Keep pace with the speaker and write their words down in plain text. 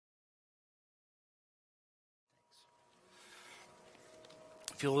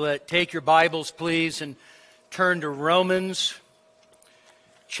If you'll take your Bibles, please, and turn to Romans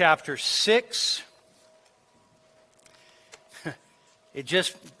chapter 6. It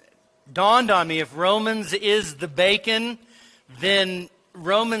just dawned on me, if Romans is the bacon, then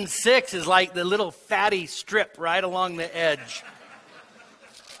Romans 6 is like the little fatty strip right along the edge.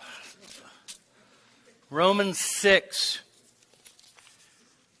 Romans 6,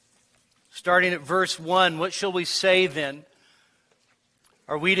 starting at verse 1, what shall we say then?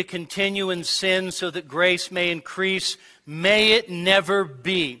 Are we to continue in sin so that grace may increase? May it never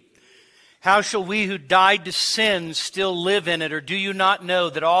be. How shall we who died to sin still live in it? Or do you not know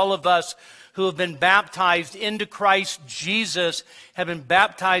that all of us who have been baptized into Christ Jesus have been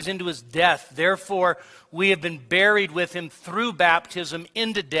baptized into his death? Therefore, we have been buried with him through baptism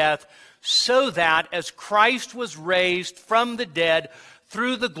into death, so that as Christ was raised from the dead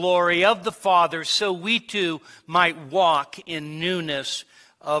through the glory of the Father, so we too might walk in newness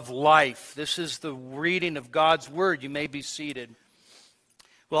of life. This is the reading of God's Word. You may be seated.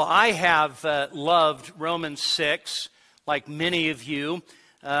 Well, I have loved Romans 6, like many of you,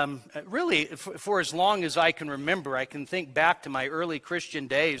 really for as long as I can remember. I can think back to my early Christian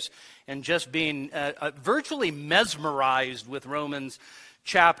days and just being virtually mesmerized with Romans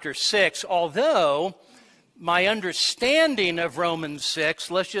chapter 6, although my understanding of Romans 6,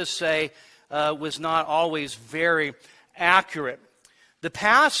 let's just say, was not always very accurate. The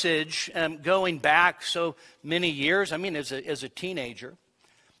passage, going back so many years, I mean, as a teenager,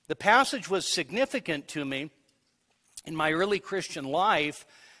 the passage was significant to me in my early Christian life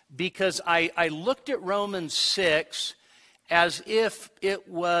because I looked at Romans 6 as if it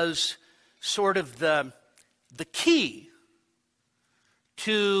was sort of the key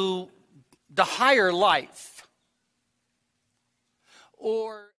to the higher life,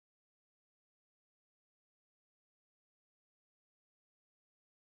 or